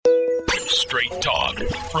Straight talk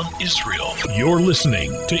from Israel. You're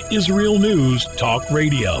listening to Israel News Talk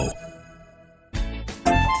Radio.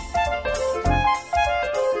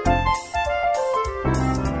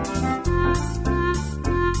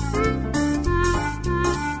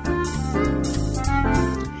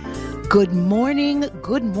 Good morning,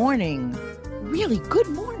 really good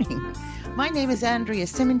morning. My name is Andrea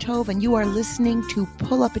Simantov, and you are listening to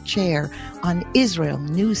Pull Up a Chair on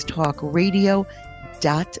IsraelNewsTalkRadio.com.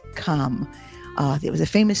 There was a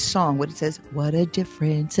famous song where it says, "What a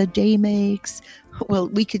difference a day makes." Well,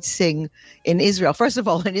 we could sing in Israel. First of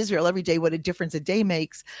all, in Israel, every day, what a difference a day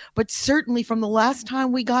makes. But certainly from the last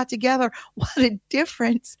time we got together, what a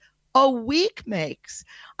difference a week makes.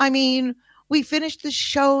 I mean, we finished the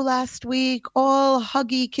show last week, all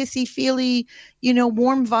huggy, kissy, feely,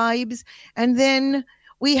 warm vibes. And then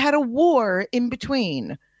we had a war in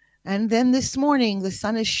between. And then this morning, the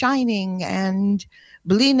sun is shining. And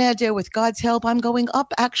Bli Neder, with God's help, I'm going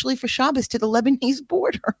up actually for Shabbos to the Lebanese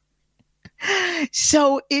border.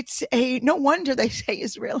 So it's no wonder they say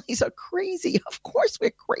Israelis are crazy. Of course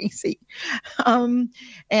we're crazy.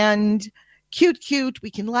 And cute.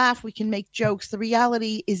 We can laugh. We can make jokes. The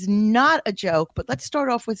reality is not a joke, but let's start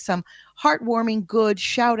off with some heartwarming, good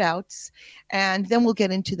shout outs, and then we'll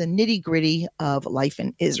get into the nitty gritty of life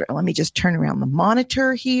in Israel. Let me just turn around the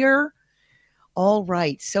monitor here. All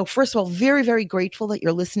right. So first of all, very, very grateful that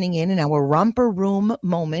you're listening in our romper room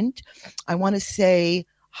moment. I want to say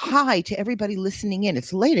hi to everybody listening in.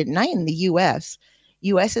 It's late at night in the U.S.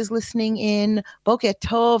 U.S. is listening in. Boker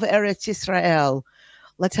Tov, Eretz Yisrael.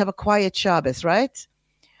 Let's have a quiet Shabbos, right?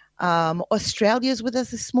 Australia is with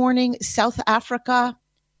us this morning. South Africa.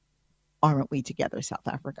 Aren't we together, South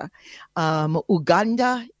Africa?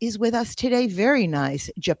 Uganda is with us today. Very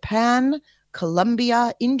nice. Japan,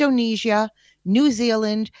 Colombia, Indonesia, New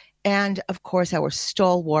Zealand, and, of course, our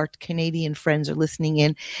stalwart Canadian friends are listening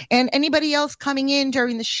in. And anybody else coming in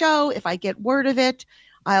during the show, if I get word of it,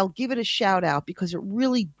 I'll give it a shout out because it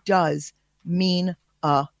really does mean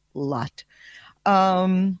a lot.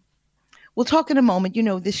 We'll talk in a moment.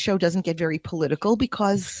 This show doesn't get very political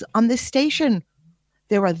because on this station,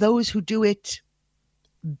 there are those who do it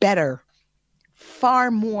better, far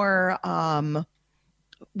more,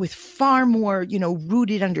 with far more,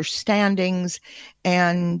 rooted understandings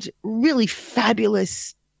and really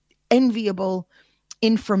fabulous, enviable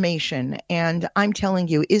information. And I'm telling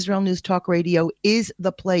you, Israel News Talk Radio is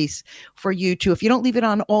the place for you to, if you don't leave it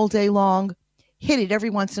on all day long, hit it every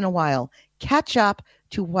once in a while. Catch up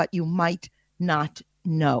to what you might not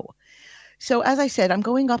know. So as I said, I'm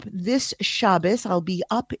going up this Shabbos. I'll be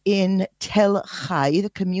up in Tel Chai, the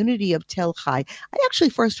community of Tel Chai. I actually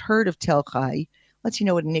first heard of Tel Chai. Lets you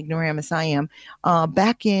know what an ignoramus I am.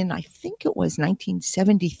 Back in, I think it was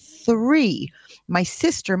 1973. My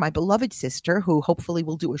sister, my beloved sister, who hopefully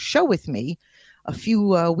will do a show with me a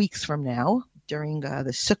few weeks from now during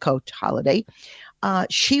the Sukkot holiday,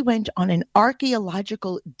 she went on an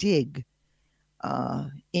archaeological dig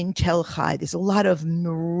in Tel Chai. There's a lot of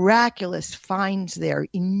miraculous finds there.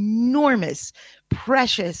 Enormous,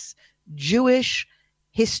 precious Jewish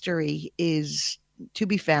history is to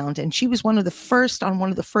be found. And she was on one of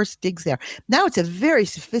the first digs there. Now it's a very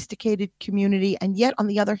sophisticated community. And yet, on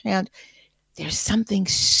the other hand, there's something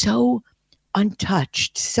so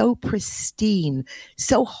untouched, so pristine,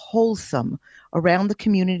 so wholesome around the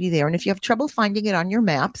community there. And if you have trouble finding it on your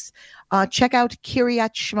maps, check out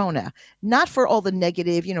Kiryat Shmona. Not for all the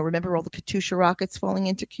negative, remember all the Katyusha rockets falling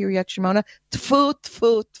into Kiryat Shmona? Tfu,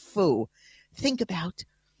 tfu, tfu. Think about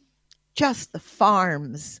just the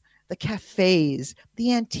farms, the cafes,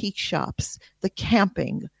 the antique shops, the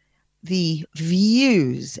camping, the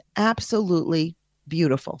views. Absolutely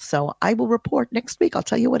beautiful. So I will report next week. I'll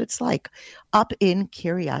tell you what it's like up in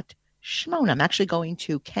Kiryat Shmona. I'm actually going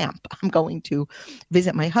to camp. I'm going to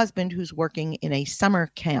visit my husband, who's working in a summer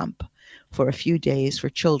camp for a few days for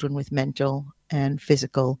children with mental and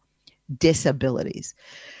physical disabilities.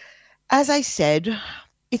 As I said,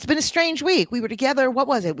 it's been a strange week. We were together. What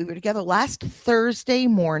was it? We were together last Thursday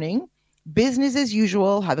morning. Business as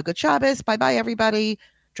usual. Have a good Shabbos. Bye-bye, everybody.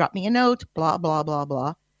 Drop me a note. Blah, blah, blah,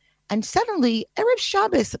 blah. And suddenly, Erev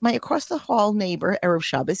Shabbos, my across-the-hall neighbor, Erev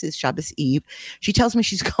Shabbos is Shabbos Eve. She tells me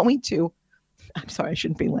she's going to, I'm sorry, I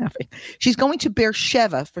shouldn't be laughing. She's going to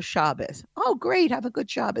Beersheba for Shabbos. Oh, great. Have a good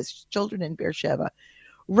Shabbos. Children in Beersheba.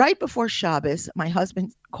 Right before Shabbos, my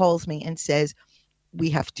husband calls me and says, we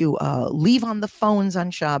have to leave on the phones on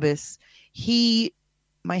Shabbos.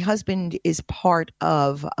 My husband is part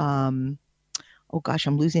of, oh gosh,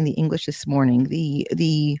 I'm losing the English this morning.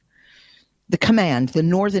 The the command, the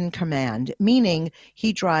Northern Command, meaning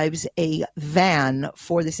he drives a van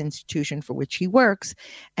for this institution for which he works.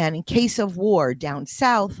 And in case of war down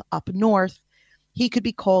south, up north, he could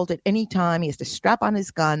be called at any time. He has to strap on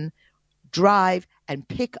his gun, drive, and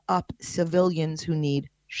pick up civilians who need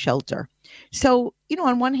shelter. So,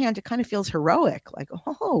 on one hand, it kind of feels heroic, like,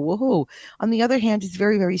 oh, woohoo. On the other hand, it's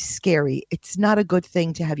very, very scary. It's not a good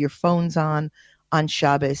thing to have your phones on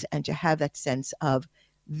Shabbos and to have that sense of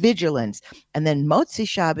vigilance. And then Motzi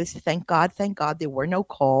Shabbos, thank God, there were no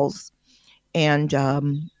calls. And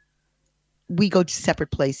we go to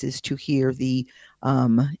separate places to hear the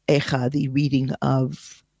Echa, the reading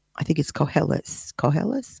of, I think it's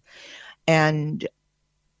Koheles. And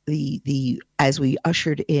the as we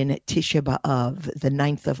ushered in Tisha B'Av, the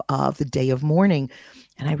 9th of Av, the day of mourning.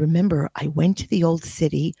 And I remember I went to the old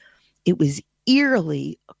city. It was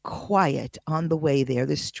eerily quiet on the way there.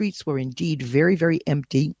 The streets were indeed very, very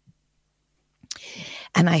empty.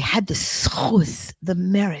 And I had the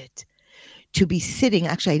merit to be sitting.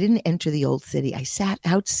 Actually, I didn't enter the old city. I sat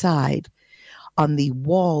outside on the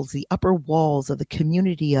walls, the upper walls of the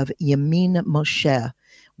community of Yamin Moshe,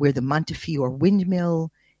 where the Montefiore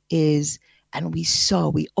windmill is. And we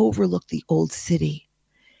overlooked the old city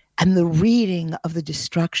and the reading of the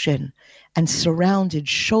destruction, and surrounded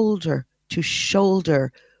shoulder to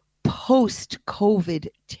shoulder post-COVID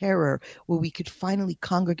terror, where we could finally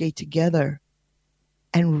congregate together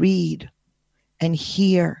and read and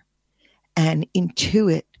hear and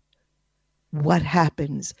intuit what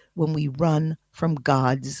happens when we run from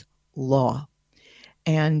God's law.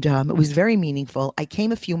 And it was very meaningful. I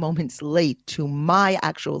came a few moments late to my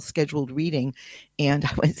actual scheduled reading, and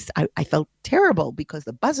I felt terrible because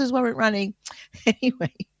the buses weren't running.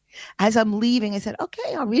 Anyway, as I'm leaving, I said,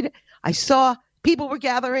 okay, I'll read it. I saw people were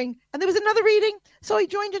gathering, and there was another reading. So I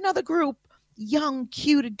joined another group, young,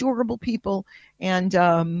 cute, adorable people. And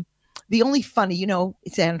the only funny,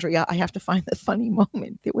 it's Andrea, I have to find the funny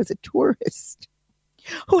moment. There was a tourist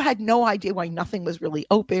who had no idea why nothing was really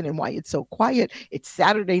open and why it's so quiet. It's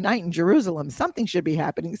Saturday night in Jerusalem. Something should be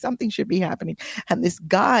happening. And this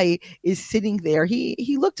guy is sitting there.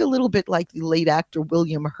 He looked a little bit like the late actor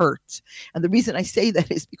William Hurt. And the reason I say that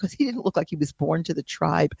is because he didn't look like he was born to the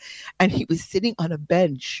tribe. And he was sitting on a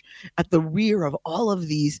bench at the rear of all of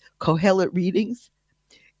these Kohelet readings,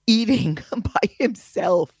 eating by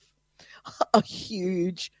himself a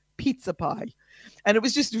huge pizza pie. And it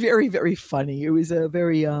was just very, very funny. It was a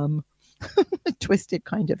very twisted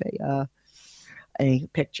kind of a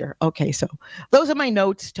picture. Okay, so those are my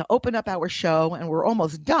notes to open up our show, and we're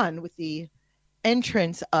almost done with the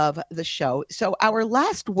entrance of the show. So our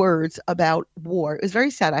last words about war, it was very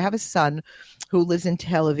sad. I have a son who lives in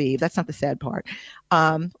Tel Aviv. That's not the sad part.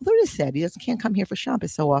 Although it is sad. He can't come here for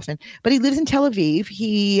Shabbos so often, but he lives in Tel Aviv.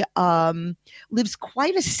 He lives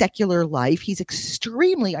quite a secular life. He's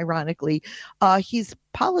extremely, ironically, his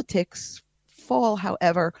politics fall,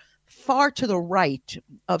 however, far to the right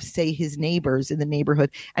of, say, his neighbors in the neighborhood.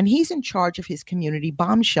 And he's in charge of his community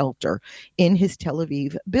bomb shelter in his Tel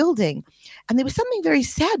Aviv building. And there was something very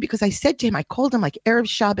sad because I said to him, I called him like Erev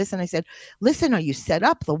Shabbos, and I said, listen, are you set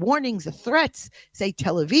up? The warnings, the threats, say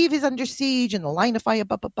Tel Aviv is under siege and the line of fire,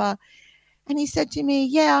 And he said to me,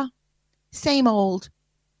 yeah, same old,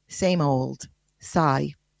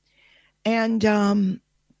 sigh. And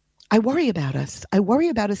I worry about us. I worry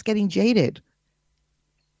about us getting jaded,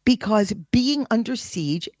 because being under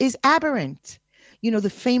siege is aberrant. The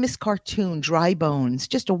famous cartoon, Dry Bones,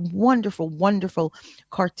 just a wonderful, wonderful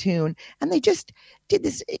cartoon. And they just did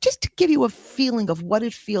this just to give you a feeling of what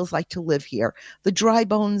it feels like to live here. The Dry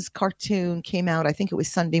Bones cartoon came out, I think it was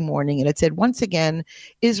Sunday morning, and it said, once again,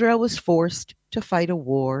 Israel was forced to fight a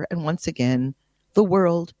war. And once again, the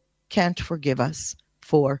world can't forgive us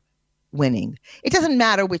for winning. It doesn't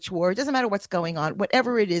matter which war. It doesn't matter what's going on.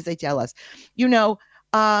 Whatever it is, they tell us.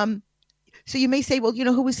 So you may say, well,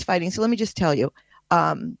 who was fighting? So let me just tell you.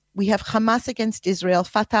 We have Hamas against Israel,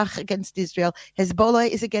 Fatah against Israel, Hezbollah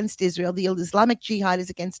is against Israel, the Islamic Jihad is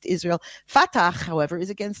against Israel. Fatah, however, is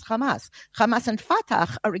against Hamas. Hamas and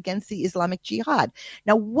Fatah are against the Islamic Jihad.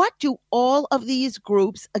 Now, what do all of these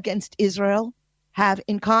groups against Israel have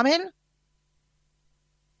in common?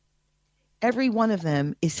 Every one of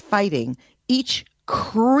them is fighting each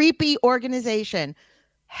creepy organization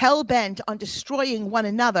hell-bent on destroying one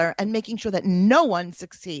another and making sure that no one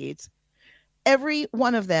succeeds. Every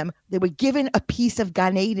one of them, they were given a piece of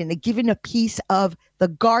Gan Eden, they were given a piece of the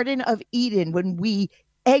Garden of Eden when we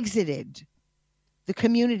exited the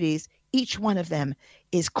communities. Each one of them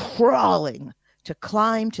is crawling to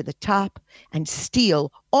climb to the top and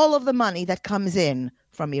steal all of the money that comes in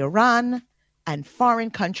from Iran and foreign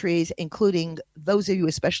countries, including those of you,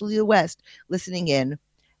 especially the West, listening in,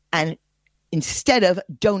 and instead of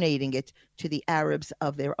donating it to the Arabs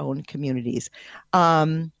of their own communities.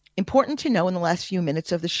 Important to know in the last few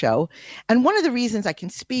minutes of the show, and one of the reasons I can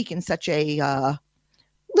speak in such a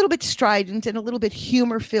little bit strident and a little bit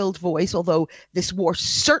humor-filled voice, although this war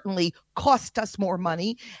certainly cost us more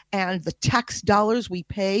money, and the tax dollars we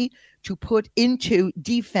pay to put into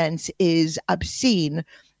defense is obscene.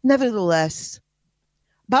 Nevertheless,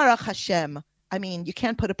 Baruch Hashem, I mean, you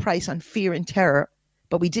can't put a price on fear and terror,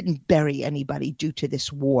 but we didn't bury anybody due to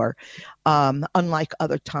this war, unlike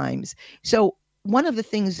other times. So one of the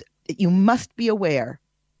things that you must be aware,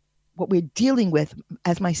 what we're dealing with,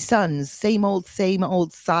 as my sons, same old,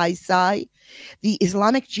 sigh. The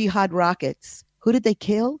Islamic Jihad rockets, who did they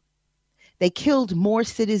kill? They killed more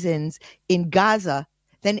citizens in Gaza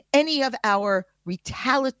than any of our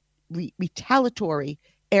retaliatory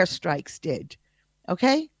airstrikes did.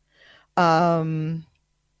 Okay? Let's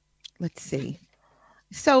see.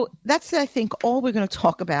 So that's, I think, all we're going to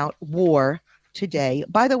talk about war today.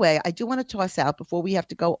 By the way, I do want to toss out before we have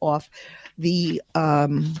to go off the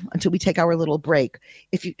until we take our little break.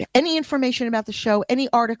 If you any information about the show, any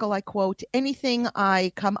article I quote, anything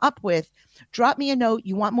I come up with, drop me a note.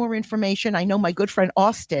 You want more information? I know my good friend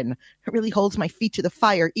Austin really holds my feet to the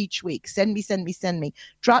fire each week. Send me.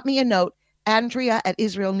 Drop me a note. Andrea at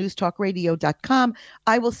IsraelNewsTalkRadio.com.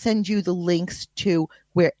 I will send you the links to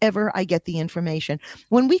wherever I get the information.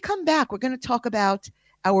 When we come back, we're going to talk about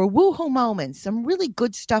our woohoo moments, some really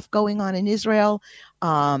good stuff going on in Israel,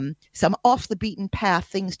 some off the beaten path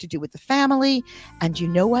things to do with the family. And you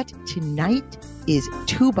know what? Tonight is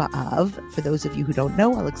Tu B'Av. For those of you who don't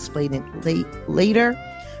know, I'll explain it later.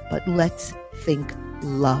 But let's think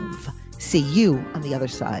love. See you on the other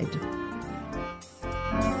side.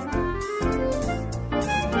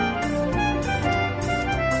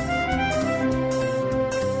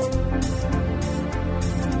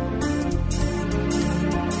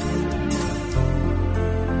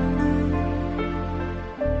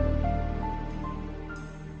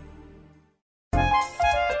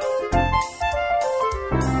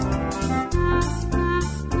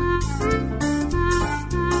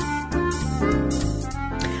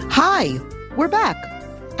 Hi, we're back.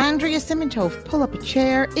 Andrea Simantov, pull up a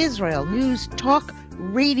chair, Israel News Talk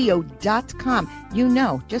Radio.com. You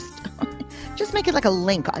know, just make it like a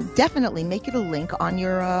link. Definitely make it a link on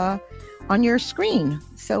your screen.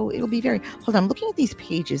 So it'll be very. Hold on, I'm looking at these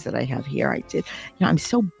pages that I have here. I'm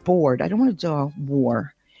so bored. I don't want to do a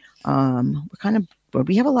war. We're kind of bored.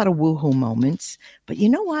 We have a lot of woohoo moments, but you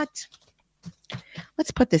know what?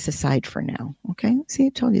 Let's put this aside for now, okay? See, I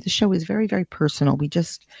told you the show is very, very personal. We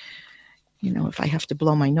just, if I have to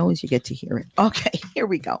blow my nose, you get to hear it. Okay, here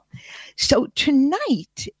we go. So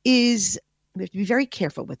tonight we have to be very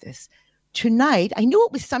careful with this. Tonight, I knew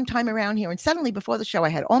it was sometime around here, and suddenly before the show, I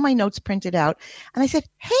had all my notes printed out, and I said,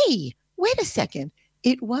 hey, wait a second.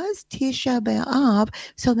 It was Tisha B'Av,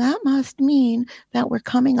 so that must mean that we're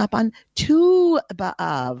coming up on Tu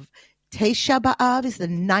B'Av. Tisha B'Av is the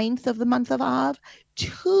 9th of the month of Av.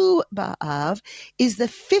 Tu B'Av is the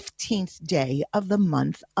 15th day of the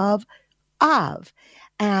month of Av.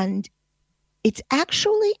 And it's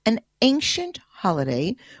actually an ancient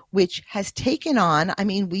holiday which has taken on,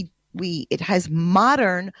 it has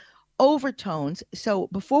modern overtones. So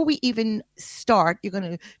before we even start, you're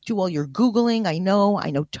going to do all your Googling. I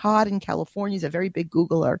know Todd in California is a very big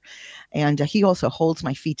Googler, and he also holds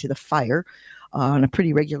my feet to the fire on a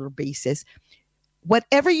pretty regular basis.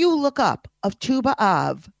 Whatever you look up of Tu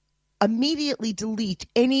B'Av, immediately delete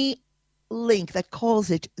any link that calls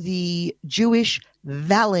it the Jewish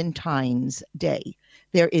Valentine's Day.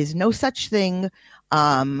 There is no such thing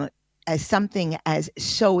as something as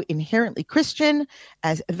so inherently Christian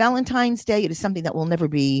as Valentine's Day. It is something that will never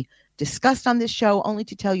be discussed on this show, only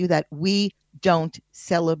to tell you that we don't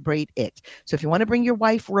celebrate it. So if you want to bring your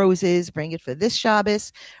wife roses, bring it for this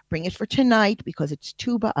Shabbos, bring it for tonight, because it's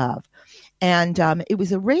Tu B'Av. And it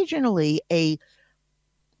was originally they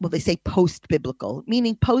say post-biblical,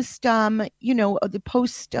 meaning the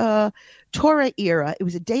post-Torah era. It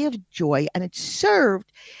was a day of joy, and it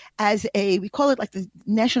served as we call it like the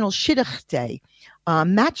National Shidduch Day,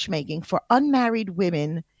 matchmaking for unmarried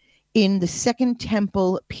women in the Second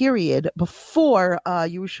Temple period before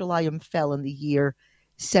Yerushalayim fell in the year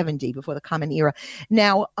 70, before the Common Era.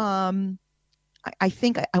 Now, I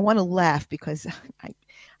think I want to laugh because I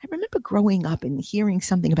remember growing up and hearing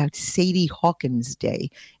something about Sadie Hawkins Day.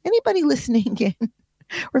 Anybody listening in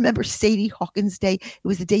remember Sadie Hawkins Day? It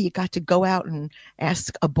was the day you got to go out and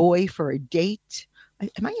ask a boy for a date.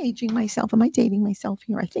 Am I aging myself? Am I dating myself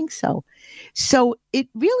here? I think so. So it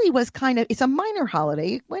really was it's a minor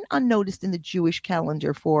holiday. It went unnoticed in the Jewish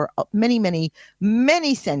calendar for many, many,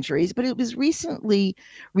 many centuries, but it was recently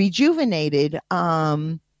rejuvenated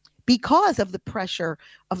because of the pressure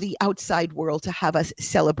of the outside world to have us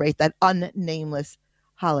celebrate that unnameless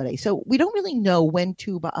holiday. So we don't really know when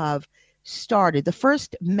Tu B'Av started. The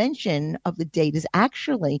first mention of the date is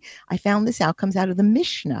actually, I found this out, comes out of the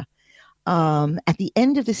Mishnah. At the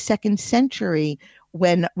end of the 2nd century,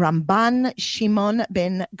 when Ramban Shimon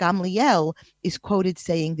ben Gamliel is quoted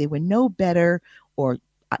saying they were no better, or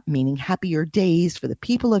meaning happier days for the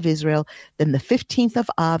people of Israel than the 15th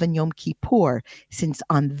of Av and Yom Kippur, since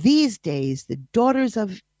on these days the daughters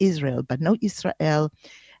of Israel, Banot Yisrael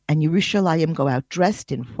and Yerushalayim, go out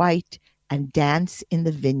dressed in white and dance in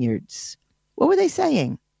the vineyards. What were they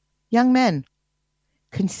saying? Young men,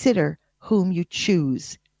 consider whom you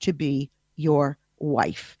choose to be your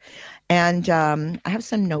wife. And I have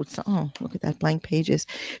some notes. Oh, look at that, blank pages.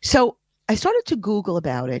 So I started to Google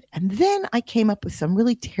about it, and then I came up with some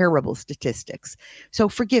really terrible statistics. So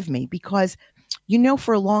forgive me, because,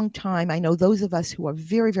 for a long time, I know those of us who are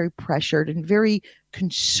very, very pressured and very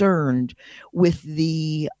concerned with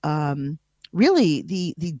the really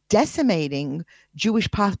the decimating Jewish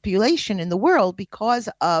population in the world because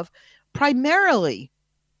of primarily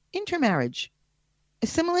intermarriage,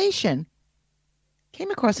 assimilation,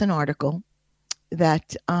 came across an article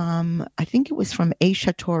that I think it was from Aish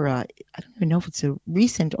HaTorah. I don't even know if it's a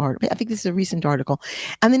recent article. I think this is a recent article.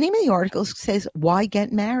 And the name of the article says, "Why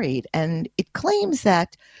Get Married?" And it claims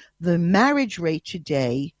that the marriage rate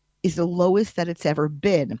today is the lowest that it's ever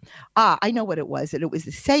been. I know what it was. And it was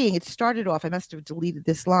the saying, it started off, I must have deleted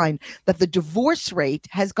this line, that the divorce rate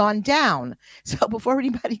has gone down. So before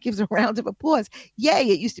anybody gives a round of applause, yay,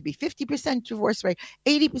 it used to be 50% divorce rate,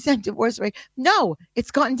 80% divorce rate. No,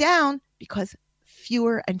 it's gone down because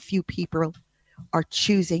fewer and few people are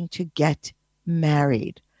choosing to get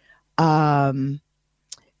married.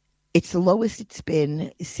 It's the lowest it's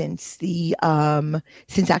been since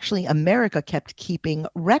actually America kept keeping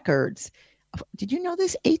records. Did you know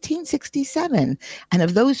this? 1867. And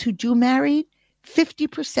of those who do marry,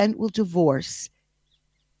 50% will divorce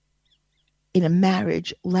in a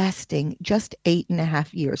marriage lasting just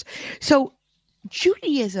 8.5 years. So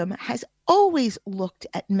Judaism has always looked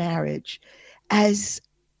at marriage as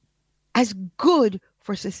good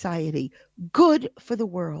for society, good for the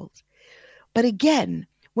world. But again,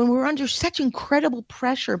 when we're under such incredible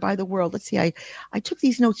pressure by the world, let's see, I took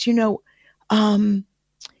these notes,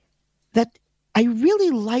 that I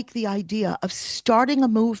really like the idea of starting a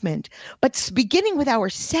movement, but beginning with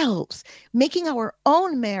ourselves, making our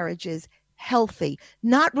own marriages healthy,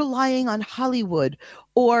 not relying on Hollywood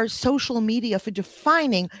or social media for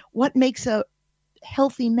defining what makes a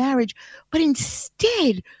healthy marriage, but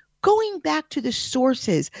instead going back to the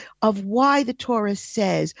sources of why the Torah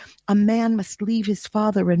says a man must leave his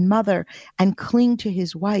father and mother and cling to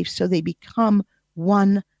his wife so they become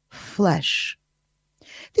one flesh.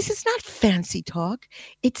 This is not fancy talk.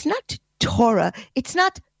 It's not Torah. It's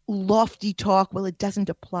not lofty talk. Well, it doesn't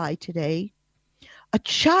apply today. A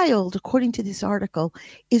child, according to this article,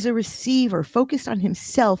 is a receiver focused on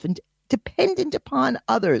himself and dependent upon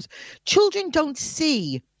others. Children don't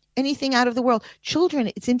see anything out of the world.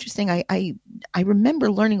 Children, it's interesting. I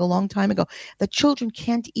remember learning a long time ago that children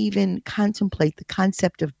can't even contemplate the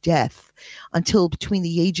concept of death until between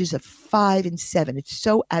the ages of 5 and 7. It's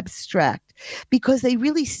so abstract because they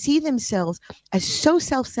really see themselves as so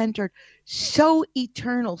self-centered, so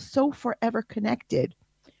eternal, so forever connected.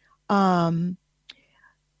 But,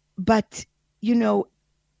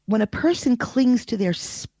 when a person clings to their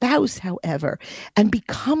spouse, however, and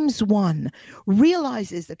becomes one,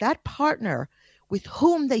 realizes that that partner with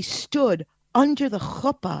whom they stood under the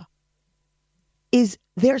chuppah is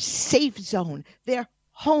their safe zone, their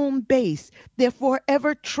home base, their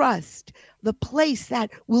forever trust, the place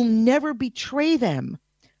that will never betray them.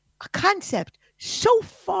 A concept so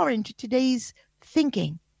foreign to today's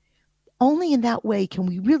thinking. Only in that way can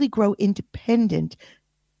we really grow independent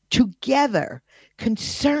together,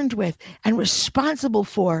 concerned with and responsible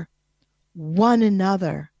for one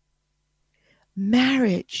another.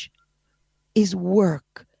 Marriage is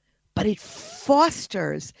work, but it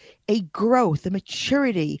fosters a growth, a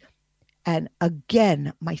maturity, and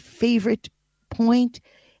again, my favorite point,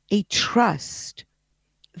 a trust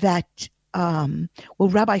that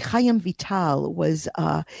Rabbi Chaim Vital was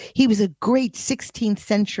a great 16th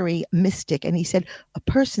century mystic, and he said a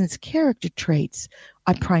person's character traits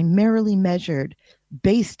are primarily measured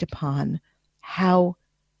based upon how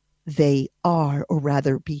they are, or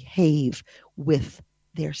rather behave, with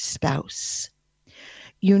their spouse.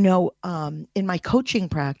 You know, in my coaching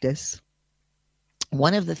practice,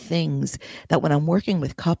 one of the things that when I'm working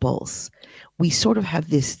with couples, we sort of have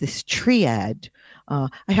this triad. I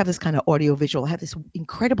have this kind of audio visual. I have this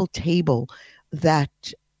incredible table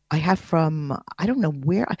that I have from, I don't know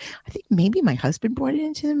where, I think maybe my husband brought it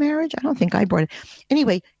into the marriage. I don't think I brought it.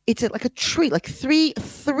 Anyway, it's like a tree, like three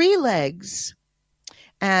legs.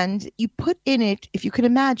 And you put in it, if you can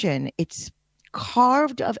imagine, it's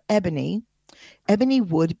carved of ebony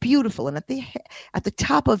wood, beautiful. And at the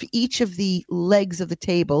top of each of the legs of the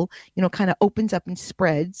table, you know, kind of opens up and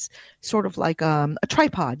spreads, sort of like a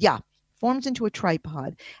tripod. Yeah, forms into a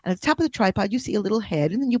tripod. And at the top of the tripod, you see a little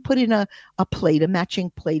head, and then you put in a plate, a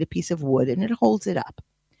matching plate, a piece of wood, and it holds it up.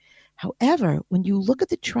 However, when you look at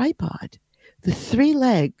the tripod, the three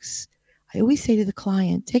legs, I always say to the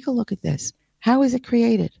client, take a look at this. How is it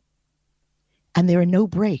created? And there are no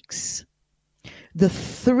breaks. The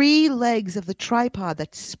three legs of the tripod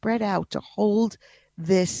that spread out to hold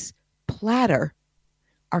this platter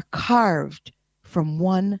are carved from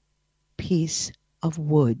one piece of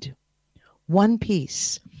wood. One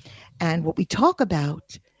piece. And what we talk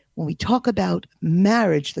about, when we talk about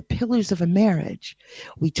marriage, the pillars of a marriage,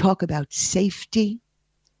 we talk about safety,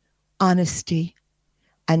 honesty,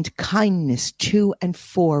 and kindness to and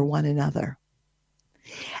for one another.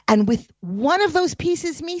 And with one of those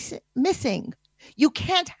pieces missing, you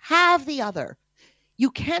can't have the other.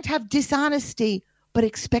 You can't have dishonesty, but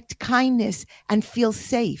expect kindness and feel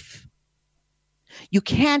safe. You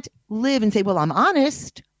can't live and say, well, I'm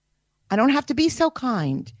honest. I don't have to be so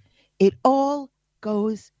kind. It all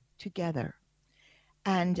goes together.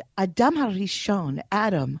 And Adam HaRishon,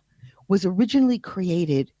 Adam, was originally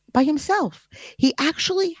created by himself. He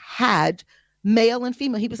actually had male and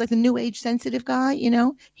female. He was like the new age sensitive guy, you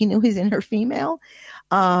know. He knew his inner female.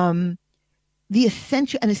 An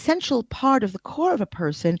essential part of the core of a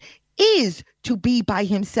person is to be by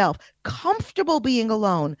himself, comfortable being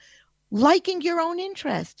alone, liking your own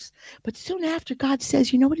interests. But soon after, God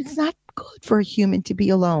says, you know what? It's not good for a human to be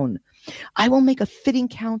alone. I will make a fitting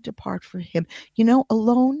counterpart for him. You know,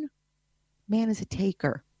 alone, man is a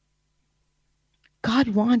taker. God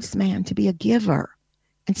wants man to be a giver.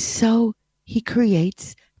 And so he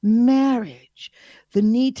creates marriage, the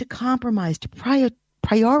need to compromise, to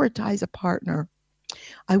prioritize a partner.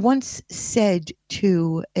 I once said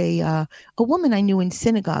to a woman I knew in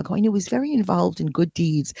synagogue, who I knew was very involved in good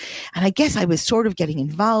deeds, and I guess I was sort of getting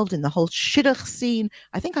involved in the whole shidduch scene.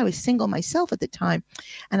 I think I was single myself at the time,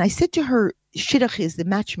 and I said to her, shidduch is the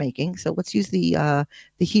matchmaking, so let's use the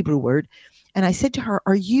Hebrew word. And I said to her,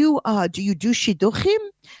 do you do shidduchim?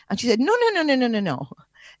 And she said, no,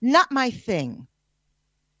 not my thing.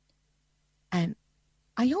 And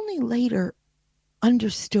I only later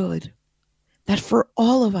understood that for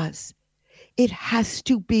all of us, it has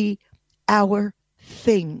to be our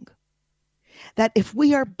thing. That if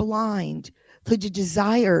we are blind to the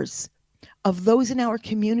desires of those in our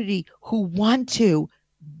community who want to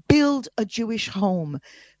build a Jewish home,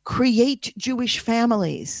 create Jewish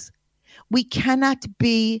families, we cannot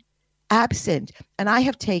be absent. And I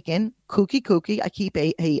have taken kooky. I keep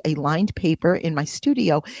a lined paper in my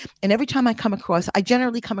studio. And every time I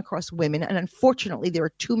generally come across women. And unfortunately, there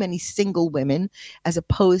are too many single women as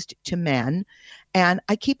opposed to men. And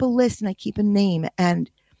I keep a list and I keep a name.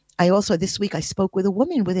 And I also, this week, I spoke with a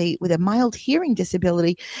woman with a mild hearing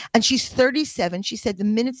disability. And she's 37. She said the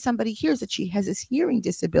minute somebody hears that she has this hearing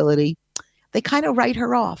disability, they kind of write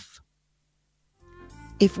her off.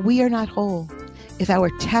 If we are not whole, if our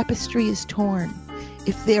tapestry is torn,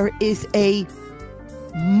 if there is a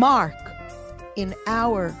mark in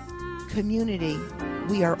our community,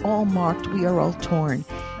 we are all marked, we are all torn.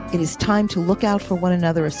 It is time to look out for one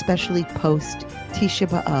another, especially post Tisha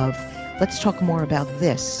B'Av. Let's talk more about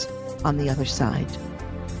this on the other side.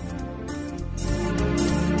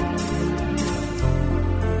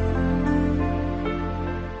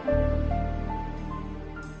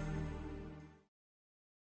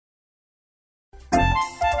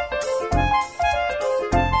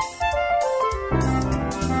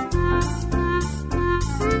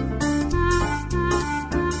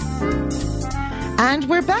 And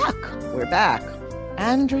we're back.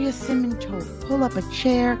 Andrea Simantov, pull up a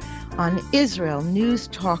chair on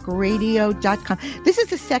IsraelNewsTalkRadio.com. This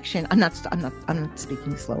is a section. I'm not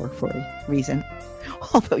speaking slower for a reason.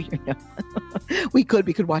 Although, you know, we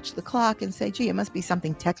could watch the clock and say, gee, it must be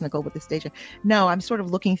something technical with the station. No, I'm sort of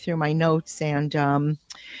looking through my notes, and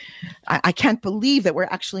I can't believe that we're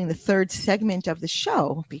actually in the third segment of the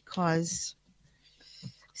show, because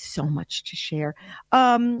so much to share.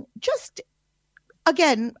 Just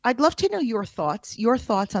again, I'd love to know your thoughts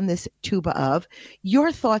on this Tu B'Av,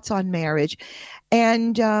 your thoughts on marriage.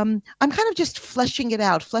 And I'm kind of just fleshing it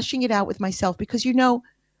out with myself because,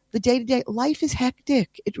 the day-to-day life is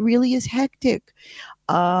hectic. It really is hectic.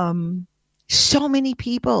 So many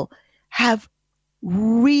people have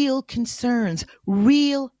real concerns,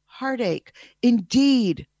 real heartache,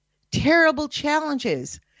 indeed, terrible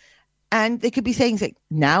challenges. And they could be saying,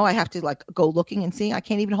 now I have to go looking and seeing, I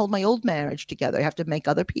can't even hold my old marriage together. I have to make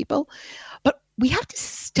other people. But we have to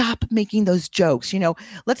stop making those jokes.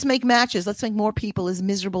 Let's make matches. Let's make more people as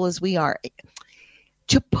miserable as we are.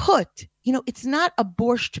 To put, it's not a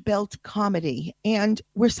Borscht Belt comedy. And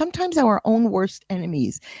we're sometimes our own worst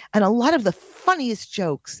enemies. And a lot of the funniest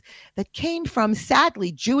jokes that came from,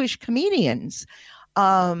 sadly, Jewish comedians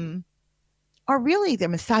are really, they're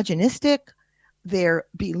misogynistic. They're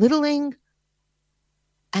belittling,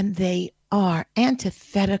 and they are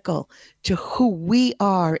antithetical to who we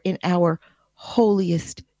are in our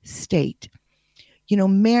holiest state.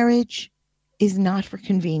 Marriage is not for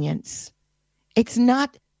convenience. It's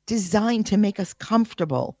not designed to make us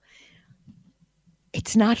comfortable.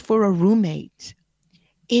 It's not for a roommate.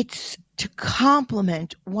 It's to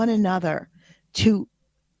complement one another, to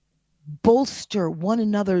bolster one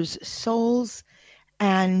another's souls,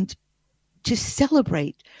 and to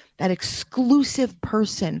celebrate that exclusive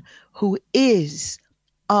person who is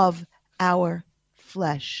of our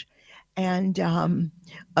flesh. And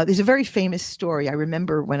there's a very famous story. I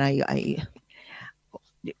remember when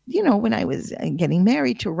when I was getting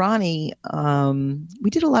married to Ronnie, we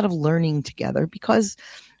did a lot of learning together because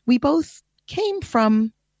we both came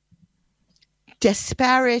from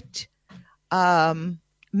disparate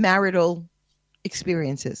marital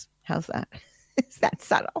experiences. How's that? Is that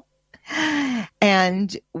subtle?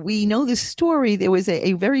 And we know this story. There was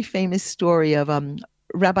a very famous story of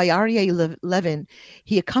Rabbi Aryeh Levin.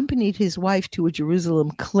 He accompanied his wife to a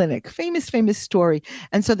Jerusalem clinic. Famous story.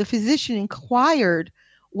 And so the physician inquired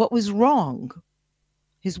what was wrong.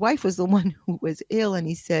 His wife was the one who was ill. And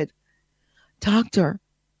he said, "Doctor,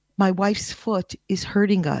 my wife's foot is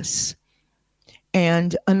hurting us."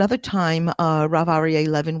 And another time, Rav Aryeh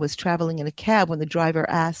Levin was traveling in a cab when the driver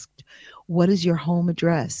asked, "What is your home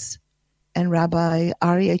address?" And Rabbi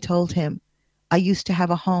Aryeh told him, "I used to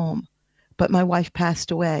have a home, but my wife passed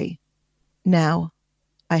away. Now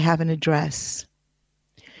I have an address."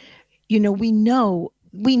 We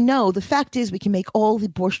know, the fact is we can make all the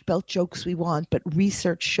Borscht Belt jokes we want, but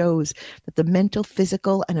research shows that the mental,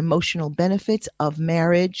 physical, and emotional benefits of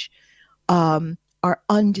marriage are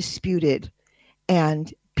undisputed.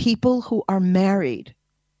 And people who are married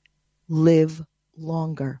live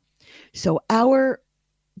longer. So our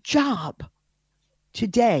job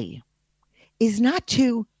today is not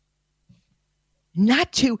to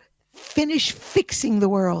finish fixing the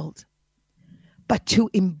world, but to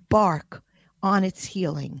embark on its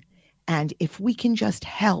healing. And if we can just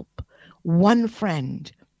help one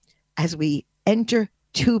friend as we enter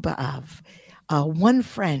Tu B'Av, one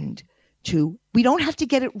friend we don't have to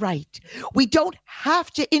get it right. We don't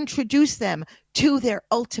have to introduce them to their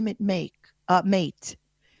ultimate mate.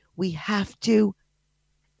 We have to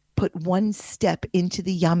put one step into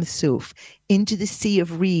the Yam Suf, into the Sea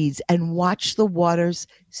of Reeds, and watch the waters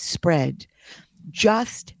spread.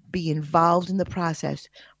 Just be involved in the process,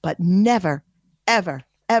 but never, ever,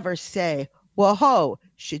 ever say, "Whoa,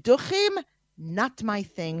 shidduchim, not my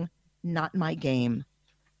thing, not my game."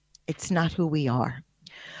 It's not who we are.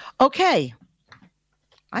 Okay,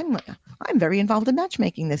 I'm very involved in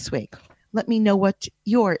matchmaking this week. Let me know what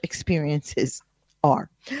your experiences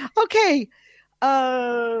are. Okay,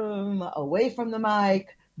 away from the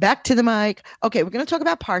mic, back to the mic. Okay, we're going to talk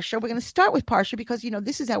about Parsha. We're going to start with Parsha because,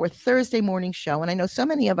 this is our Thursday morning show. And I know so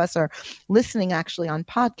many of us are listening actually on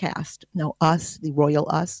podcast. No, us, the royal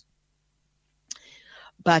us.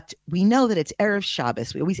 But we know that it's Erev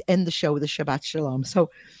Shabbos. We always end the show with a Shabbat Shalom.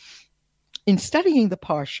 So in studying the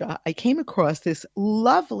Parsha, I came across this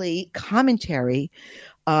lovely commentary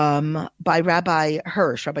by Rabbi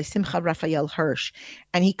Simcha Raphael Hirsch.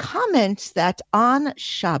 And he comments that on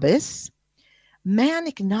Shabbos, man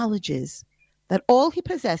acknowledges that all he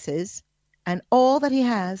possesses and all that he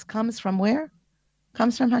has comes from where?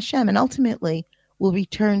 Comes from Hashem, and ultimately will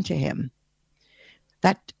return to him.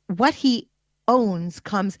 That what he owns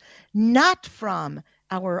comes not from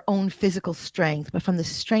our own physical strength, but from the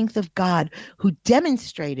strength of God, who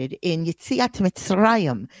demonstrated in Yetziat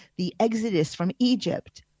Mitzrayim, the exodus from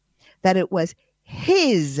Egypt, that it was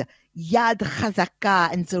his Yad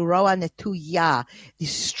Chazaka and Zeroa Netuya, the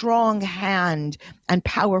strong hand and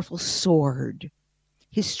powerful sword,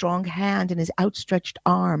 his strong hand and his outstretched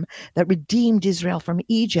arm that redeemed Israel from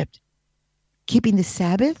Egypt. Keeping the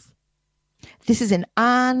Sabbath, this is an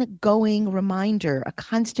ongoing reminder, a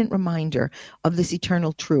constant reminder of this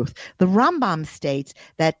eternal truth. The Rambam states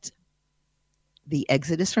that the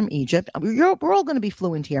Exodus from Egypt, we're all going to be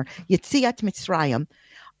fluent here, Yetziat Mitzrayim.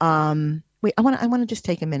 Wait, I want to just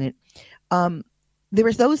take a minute. There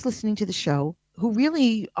are those listening to the show who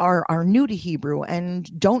really are new to Hebrew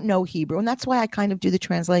and don't know Hebrew, and that's why I kind of do the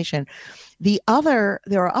translation. There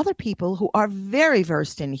are other people who are very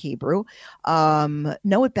versed in Hebrew,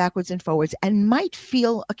 know it backwards and forwards, and might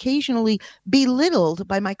feel occasionally belittled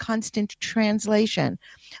by my constant translation.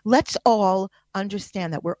 Let's all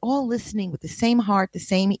understand that we're all listening with the same heart, the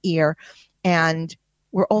same ear, and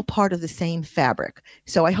we're all part of the same fabric.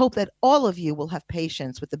 So I hope that all of you will have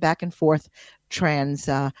patience with the back and forth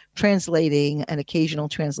translating and occasional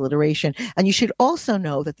transliteration. And you should also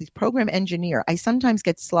know that the program engineer, I sometimes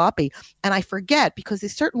get sloppy and I forget because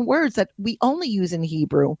there's certain words that we only use in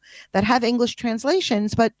Hebrew that have English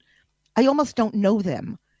translations, but I almost don't know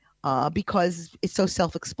them because it's so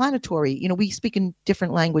self-explanatory. You know, we speak in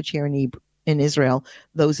different language here in Israel,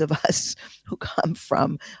 those of us who come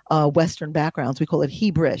from Western backgrounds, we call it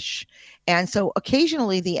Hebrewish. And so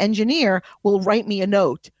occasionally the engineer will write me a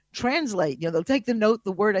note, translate, they'll take the note,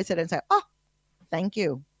 the word I said, and say, oh, thank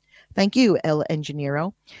you. Thank you, El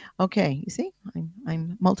Ingeniero. Okay, you see,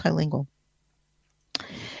 I'm multilingual.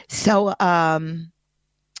 So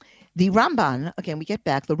the Ramban, again, we get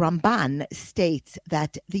back, the Ramban states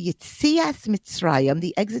that the Yetzias Mitzrayim,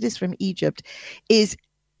 the Exodus from Egypt, is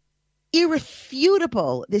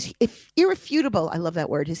irrefutable, I love that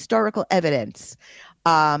word, historical evidence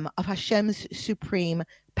of Hashem's supreme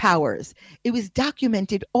powers. It was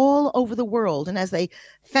documented all over the world, and as they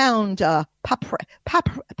found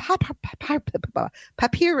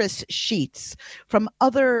papyrus sheets from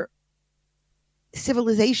other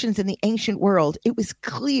civilizations in the ancient world, it was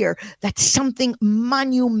clear that something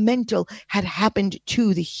monumental had happened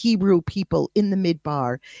to the Hebrew people in the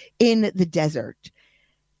Midbar, in the desert.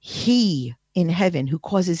 He in heaven, who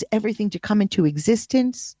causes everything to come into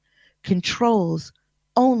existence, controls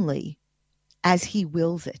only as he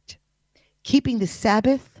wills it. Keeping the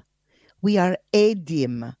Sabbath, we are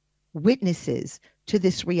edim, witnesses to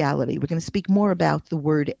this reality. We're going to speak more about the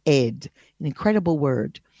word ed, an incredible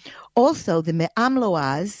word. Also, the Me'am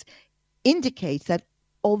Loaz indicates that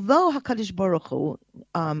although HaKadosh Baruch Hu,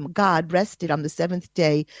 God, rested on the seventh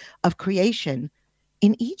day of creation,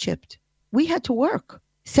 in Egypt, we had to work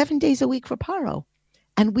 7 days a week for Paro,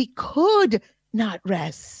 and we could not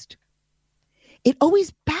rest. It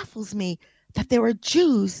always baffles me that there are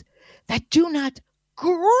Jews that do not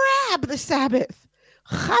grab the Sabbath,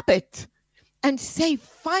 chop it, and say,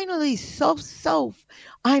 finally, sof,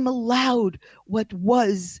 I'm allowed what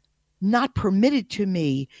was not permitted to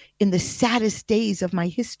me in the saddest days of my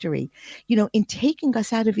history. In taking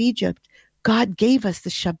us out of Egypt, God gave us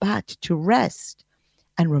the Shabbat to rest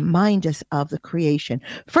and remind us of the creation.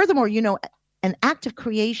 Furthermore, an act of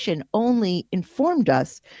creation only informed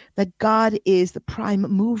us that God is the prime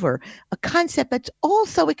mover, a concept that's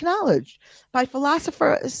also acknowledged by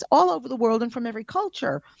philosophers all over the world and from every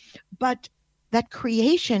culture. But that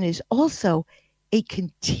creation is also a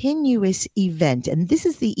continuous event. And this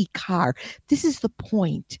is the ikar. This is the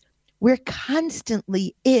point. We're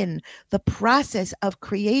constantly in the process of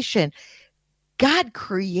creation. God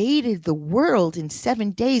created the world in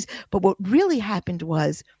 7 days, but what really happened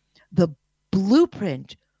was the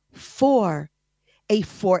blueprint for a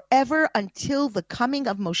forever until the coming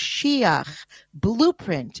of Moshiach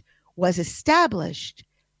blueprint was established.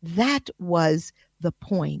 That was the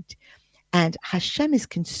point. And Hashem is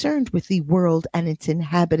concerned with the world and its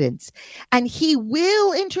inhabitants, and he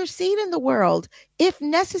will intercede in the world if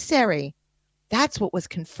necessary. That's what was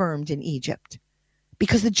confirmed in Egypt,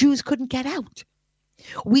 because the Jews couldn't get out.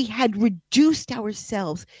 We had reduced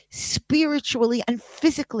ourselves spiritually and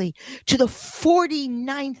physically to the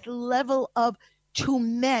 49th level of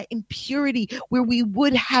tumeh, impurity, where we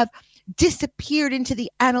would have disappeared into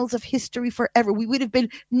the annals of history forever. We would have been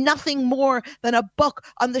nothing more than a book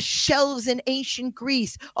on the shelves in ancient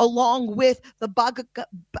Greece, along with the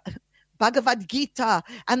Bhagavad Gita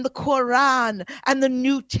and the Quran and the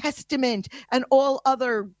New Testament and all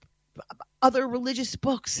other religious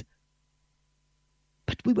books.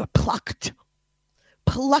 But we were plucked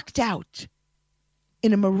out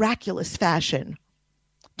in a miraculous fashion.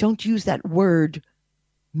 Don't use that word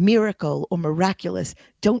miracle or miraculous.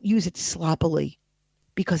 Don't use it sloppily,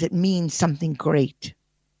 because it means something great.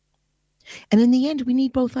 And in the end, we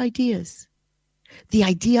need both ideas. The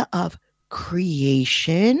idea of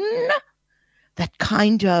creation, that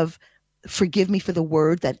kind of, forgive me for the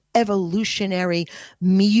word, that evolutionary,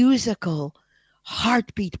 musical,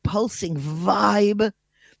 heartbeat, pulsing vibe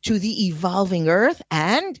to the evolving earth,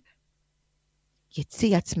 and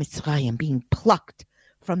Yetziat Mitzrayim, being plucked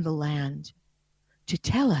from the land, to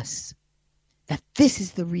tell us that this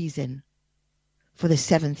is the reason for the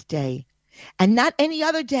seventh day, and not any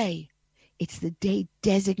other day. It's the day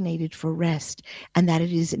designated for rest, and that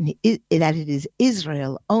it is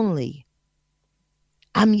Israel only,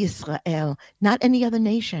 Am Yisrael, not any other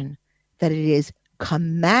nation, that it is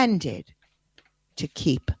commanded to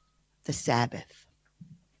keep the Sabbath.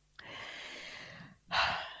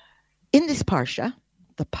 In this parsha,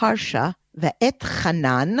 the parsha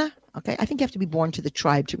Ve'etchanan, okay, I think you have to be born to the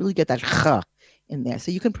tribe to really get that ch in there.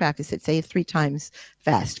 So you can practice it. Say it 3 times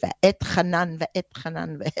fast. Ve'etchanan,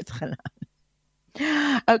 ve'etchanan, ve'etchanan.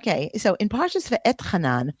 Okay, so in Parshas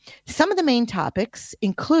Ve'etchanan, some of the main topics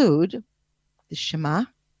include the Shema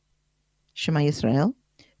Yisrael,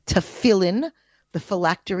 Tefillin, the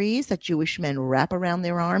phylacteries that Jewish men wrap around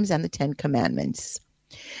their arms, and the 10 Commandments.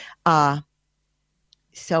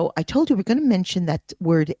 So I told you we're going to mention that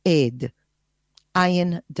word Ed,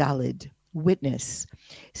 Ayin Dalid, witness.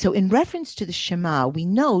 So in reference to the Shema, we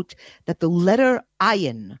note that the letter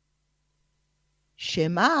Ayin,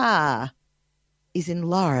 Shema, is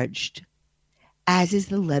enlarged, as is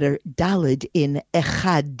the letter Dalid in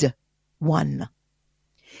Echad, 1.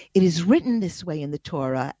 It is written this way in the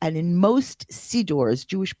Torah and in most Sidurs,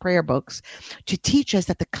 Jewish prayer books, to teach us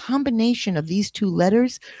that the combination of these 2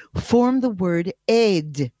 letters form the word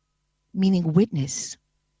Ed, meaning witness.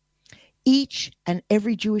 Each and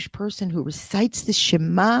every Jewish person who recites the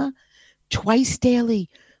Shema twice daily,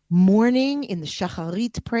 morning in the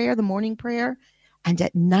Shacharit prayer, the morning prayer, and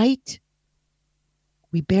at night,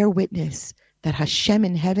 we bear witness that Hashem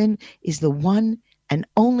in heaven is the one and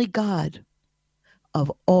only God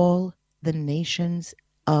of all the nations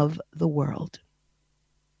of the world.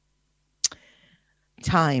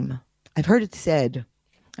 Time. I've heard it said,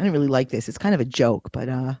 I don't really like this. It's kind of a joke, but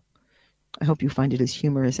I hope you find it as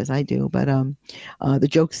humorous as I do. But the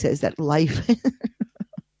joke says that life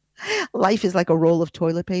is like a roll of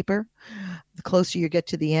toilet paper. The closer you get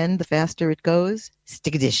to the end, the faster it goes.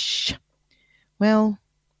 Stigdish. Well,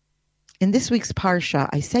 in this week's Parsha,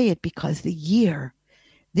 I say it because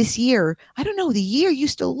this year, I don't know, the year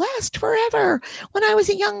used to last forever. When I was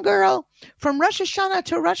a young girl, from Rosh Hashanah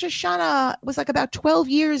to Rosh Hashanah, it was like about 12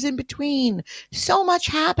 years in between. So much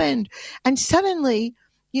happened. And suddenly,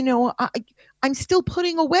 I'm still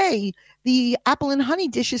putting away the apple and honey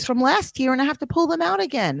dishes from last year, and I have to pull them out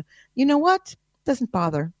again. You know what? Doesn't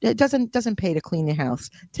bother. It doesn't pay to clean your house.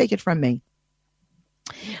 Take it from me.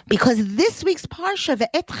 Because this week's Parsha,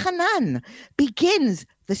 Ve'etchanan, begins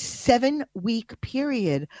the 7-week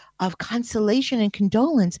period of consolation and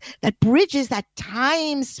condolence that bridges that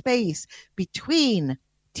time space between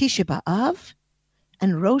Tisha B'Av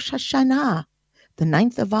and Rosh Hashanah, the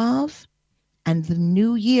 9th of Av, and the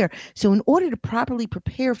new year. So in order to properly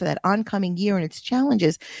prepare for that oncoming year and its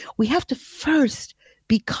challenges, we have to first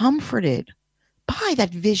be comforted by that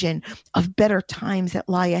vision of better times that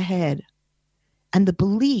lie ahead, and the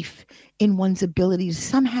belief in one's ability to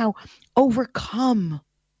somehow overcome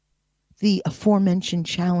the aforementioned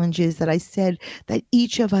challenges that I said that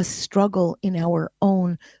each of us struggle in our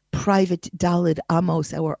own private Dalid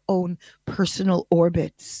Amos, our own personal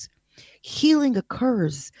orbits. Healing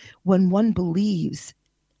occurs when one believes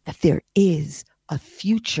that there is a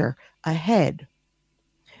future ahead.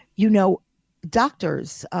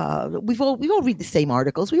 Doctors, we all read the same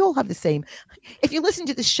articles. We all have the same. If you listen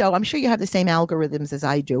to the show, I'm sure you have the same algorithms as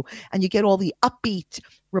I do, and you get all the upbeat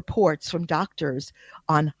reports from doctors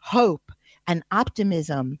on hope and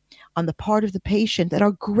optimism on the part of the patient that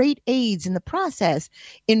are great aids in the process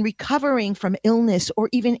in recovering from illness or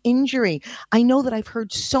even injury. I know that I've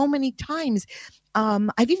heard so many times.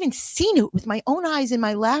 I've even seen it with my own eyes in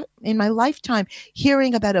my lifetime,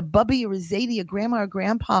 hearing about a bubby or a zadie, a grandma or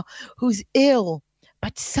grandpa who's ill,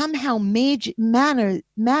 but somehow manages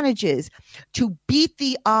to beat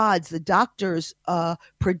the odds, the doctor's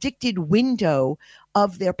predicted window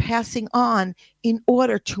of their passing on, in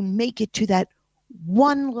order to make it to that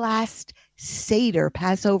one last Seder,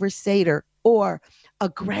 Passover Seder, or a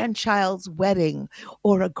grandchild's wedding,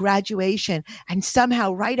 or a graduation, and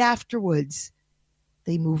somehow right afterwards,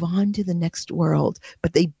 they move on to the next world,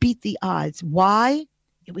 but they beat the odds. Why?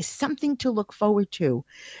 It was something to look forward to.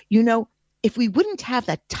 If we wouldn't have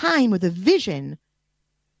that time or the vision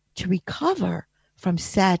to recover from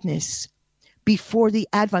sadness before the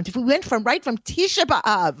Advent, if we went from Tisha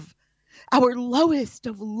B'Av, our lowest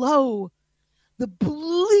of low, the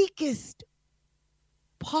bleakest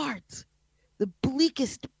part, the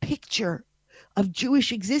bleakest picture of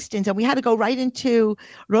Jewish existence. And we had to go right into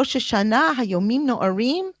Rosh Hashanah, Hayomim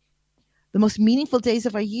No'arim, the most meaningful days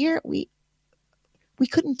of our year. We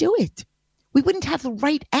couldn't do it. We wouldn't have the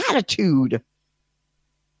right attitude.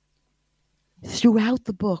 Throughout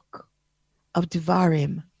the book of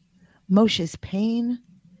Devarim, Moshe's pain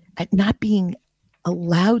at not being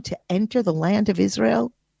allowed to enter the land of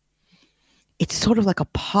Israel, it's sort of like a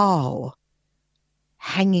pall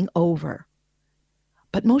hanging over.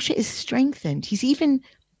 But Moshe is strengthened. He's even,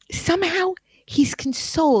 somehow, he's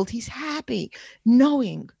consoled. He's happy,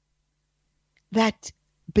 knowing that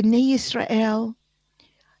Bnei Yisrael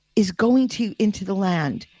is going into the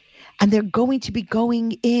land, and they're going to be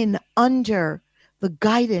going in under the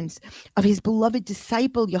guidance of his beloved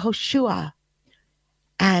disciple, Yehoshua.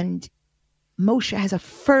 And Moshe has a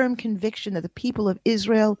firm conviction that the people of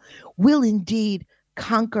Israel will indeed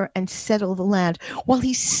conquer and settle the land. While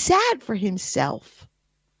he's sad for himself,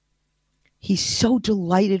 he's so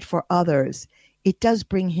delighted for others. It does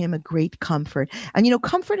bring him a great comfort. And,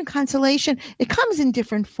 comfort and consolation, it comes in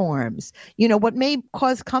different forms. What may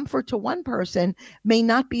cause comfort to one person may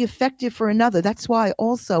not be effective for another. That's why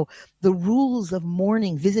also the rules of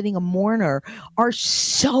mourning, visiting a mourner, are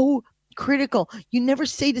so critical. You never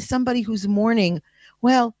say to somebody who's mourning,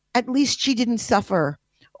 well, at least she didn't suffer,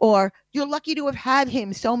 or you're lucky to have had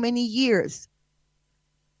him so many years.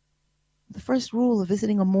 The first rule of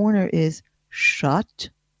visiting a mourner is shut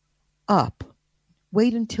up.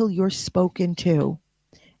 Wait until you're spoken to,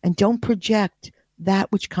 and don't project that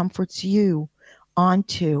which comforts you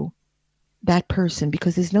onto that person,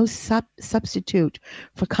 because there's no substitute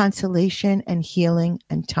for consolation and healing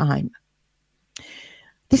and time.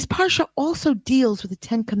 This parsha also deals with the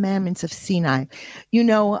 10 Commandments of Sinai.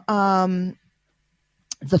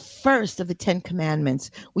 The first of the 10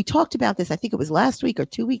 Commandments, we talked about this, I think it was last week or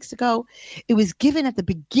 2 weeks ago. It was given at the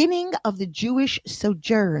beginning of the Jewish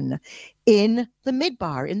sojourn in the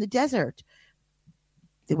Midbar, in the desert.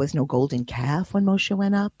 There was no golden calf when Moshe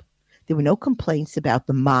went up. There were no complaints about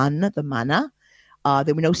the manna.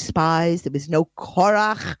 There were no spies. There was no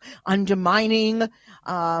Korach undermining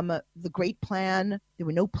the great plan. There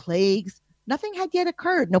were no plagues. Nothing had yet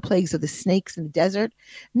occurred. No plagues of the snakes in the desert.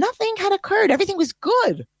 Nothing had occurred. Everything was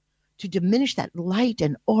good to diminish that light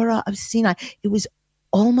and aura of Sinai. It was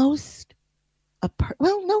almost I'm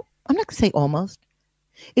not going to say almost.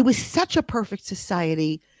 It was such a perfect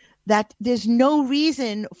society that there's no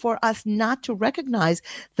reason for us not to recognize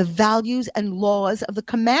the values and laws of the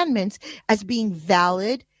commandments as being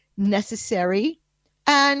valid, necessary,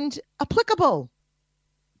 and applicable.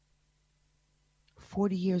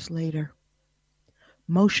 40 years later,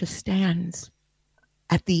 Moshe stands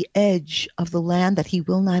at the edge of the land that he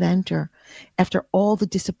will not enter after all the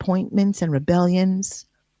disappointments and rebellions,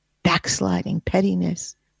 backsliding,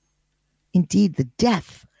 pettiness, indeed the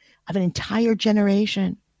death of an entire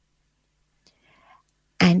generation.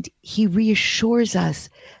 And he reassures us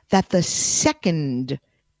that the second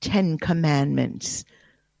 10 Commandments,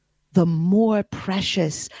 the more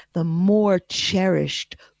precious, the more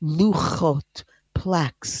cherished luchot,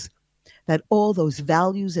 plaques, that all those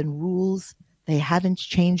values and rules, they haven't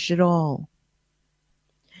changed at all.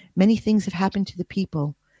 Many things have happened to the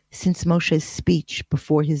people since Moshe's speech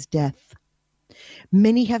before his death.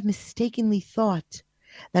 Many have mistakenly thought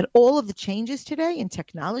that all of the changes today in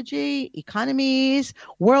technology, economies,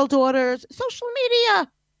 world orders, social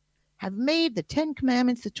media have made the 10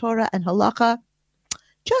 Commandments, the Torah, and Halakha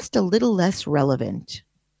just a little less relevant.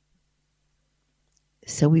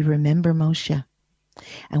 So we remember Moshe,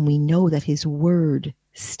 and we know that his word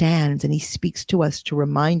stands, and he speaks to us to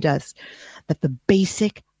remind us that the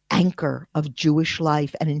basic anchor of Jewish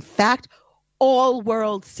life, and in fact, all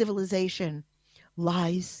world civilization,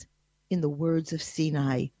 lies in the words of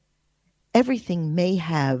Sinai. Everything may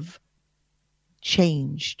have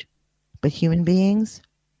changed, but human beings,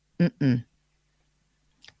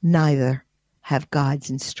 neither have God's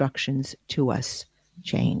instructions to us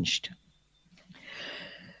changed.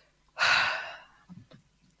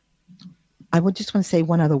 I would just want to say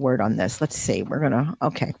one other word on this. Let's see.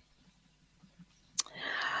 Okay.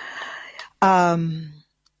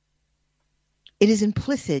 It is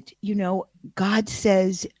implicit, God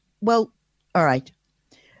says, well, all right.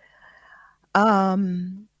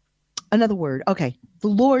 Another word. Okay. The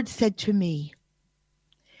Lord said to me,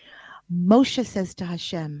 Moshe says to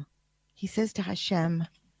Hashem, he says to Hashem,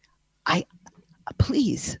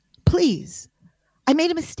 please, I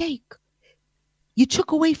made a mistake. You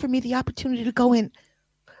took away from me the opportunity to go in,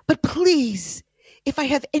 but please, if I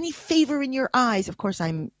have any favor in your eyes, of course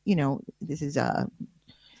this is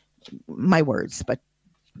my words, but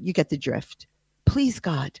you get the drift. Please,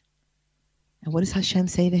 God. And what does Hashem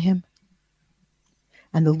say to him?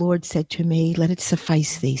 And the Lord said to me, let it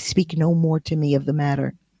suffice thee. Speak no more to me of the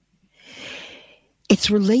matter. It's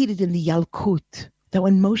related in the Yalkut that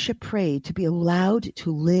when Moshe prayed to be allowed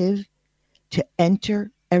to live, to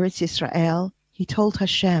enter Eretz Yisrael, he told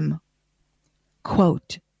Hashem,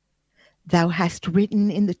 quote, thou hast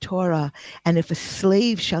written in the Torah, and if a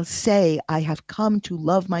slave shall say, I have come to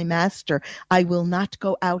love my master, I will not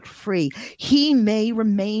go out free. He may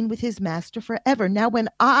remain with his master forever. Now when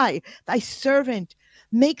I, thy servant,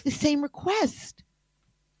 make the same request,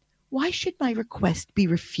 why should my request be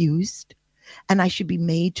refused, and I should be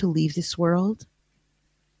made to leave this world?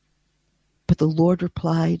 But the Lord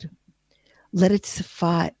replied, let it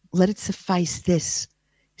suffice this.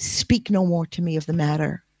 Speak no more to me of the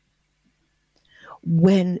matter.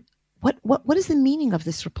 What is the meaning of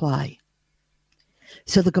this reply?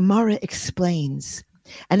 So the Gemara explains,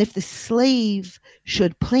 and if the slave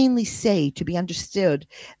should plainly say, to be understood,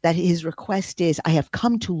 that his request is, I have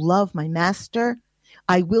come to love my master,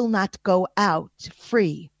 I will not go out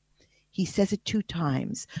free. He says it 2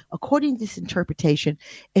 times. According to this interpretation,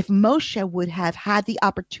 if Moshe would have had the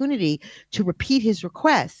opportunity to repeat his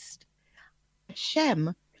request,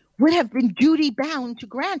 Hashem would have been duty-bound to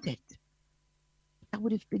grant it. That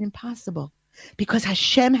would have been impossible because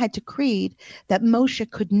Hashem had decreed that Moshe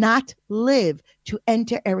could not live to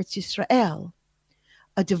enter Eretz Yisrael.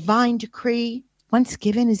 A divine decree, once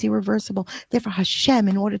given, is irreversible. Therefore, Hashem,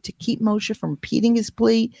 in order to keep Moshe from repeating his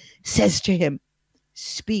plea, says to him,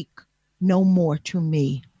 speak no more to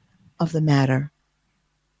me of the matter.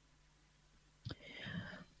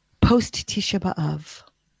 Post Tisha B'Av.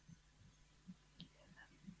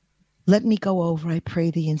 Let me go over, I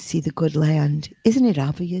pray thee, and see the good land. Isn't it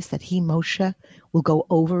obvious that he, Moshe, will go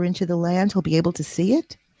over into the land? He'll be able to see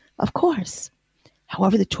it? Of course.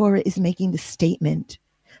 However, the Torah is making the statement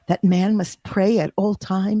that man must pray at all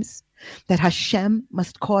times, that Hashem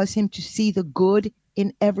must cause him to see the good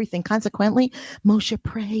in everything. Consequently, Moshe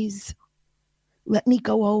prays, let me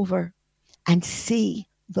go over and see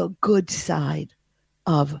the good side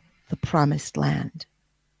of the promised land.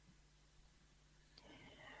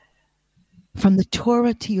 From the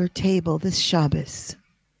Torah to your table this Shabbos,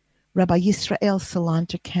 Rabbi Yisrael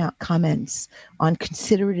Salanter comments on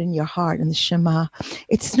consider it in your heart and the Shema.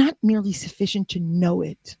 It's not merely sufficient to know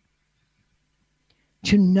it.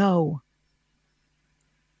 To know,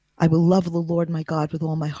 I will love the Lord my God with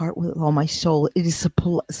all my heart, with all my soul. It is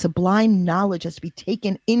sublime knowledge has to be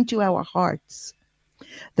taken into our hearts.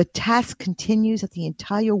 The task continues that the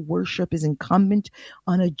entire worship is incumbent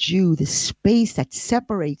on a Jew, the space that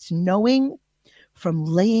separates knowing from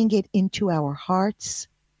laying it into our hearts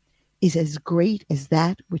is as great as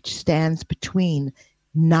that which stands between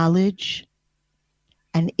knowledge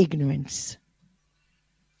and ignorance.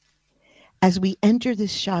 As we enter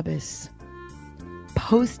this Shabbos,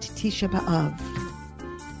 post Tisha B'Av,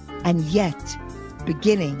 and yet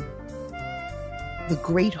beginning the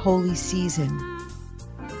great holy season,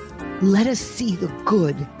 let us see the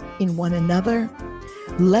good in one another.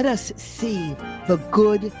 Let us see the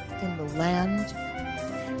good in the land,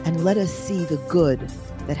 and let us see the good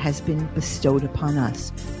that has been bestowed upon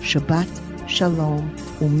us. Shabbat Shalom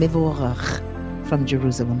u'mivorach from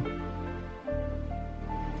Jerusalem.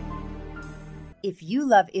 If you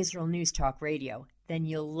love Israel News Talk Radio, then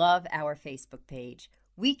you'll love our Facebook page.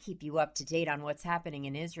 We keep you up to date on what's happening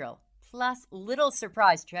in Israel, plus little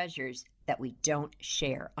surprise treasures that we don't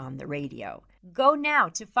share on the radio. Go now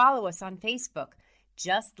to follow us on Facebook.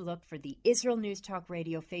 Just look for the Israel News Talk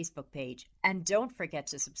Radio Facebook page, and don't forget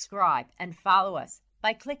to subscribe and follow us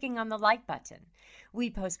by clicking on the like button. We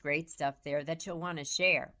post great stuff there that you'll want to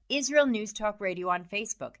share. Israel News Talk Radio on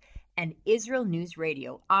Facebook and Israel News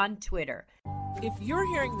Radio on Twitter. If you're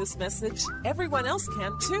hearing this message, everyone else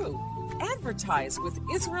can too. Advertise with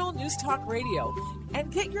Israel News Talk Radio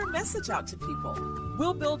and get your message out to people.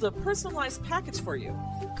 We'll build a personalized package for you.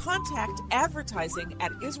 Contact advertising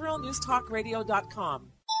at israelnewstalkradio.com.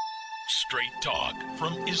 Straight talk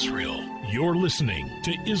from Israel. You're listening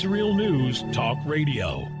to Israel News Talk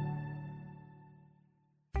Radio.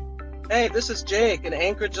 Hey, this is Jake in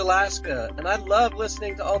Anchorage, Alaska, and I love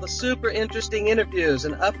listening to all the super interesting interviews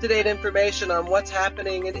and up-to-date information on what's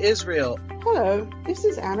happening in Israel. Hello, this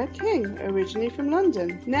is Anna King, originally from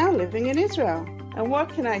London, now living in Israel. And what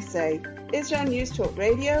can I say? Israel News Talk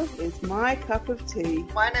Radio is my cup of tea.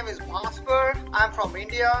 My name is Bhaskar. I'm from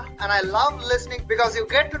India, and I love listening because you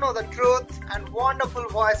get to know the truth and wonderful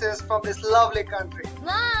voices from this lovely country.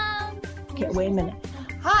 Mom! Okay, wait a minute.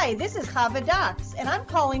 Hi, this is Chava Dax, and I'm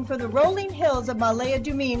calling from the rolling hills of Ma'ale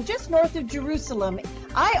Adumim, just north of Jerusalem.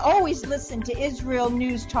 I always listen to Israel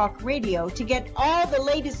News Talk Radio to get all the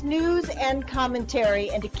latest news and commentary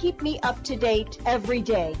and to keep me up to date every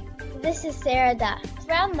day. This is Sarah Da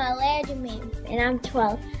from Malaya Domain, and I'm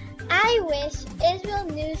 12. I wish Israel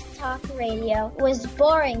News Talk Radio was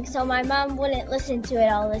boring so my mom wouldn't listen to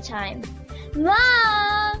it all the time.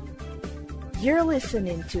 Mom! You're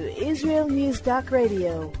listening to Israel News Talk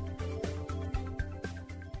Radio.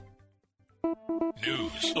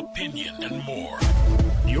 News, opinion, and more.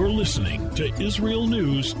 You're listening to Israel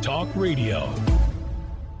News Talk Radio.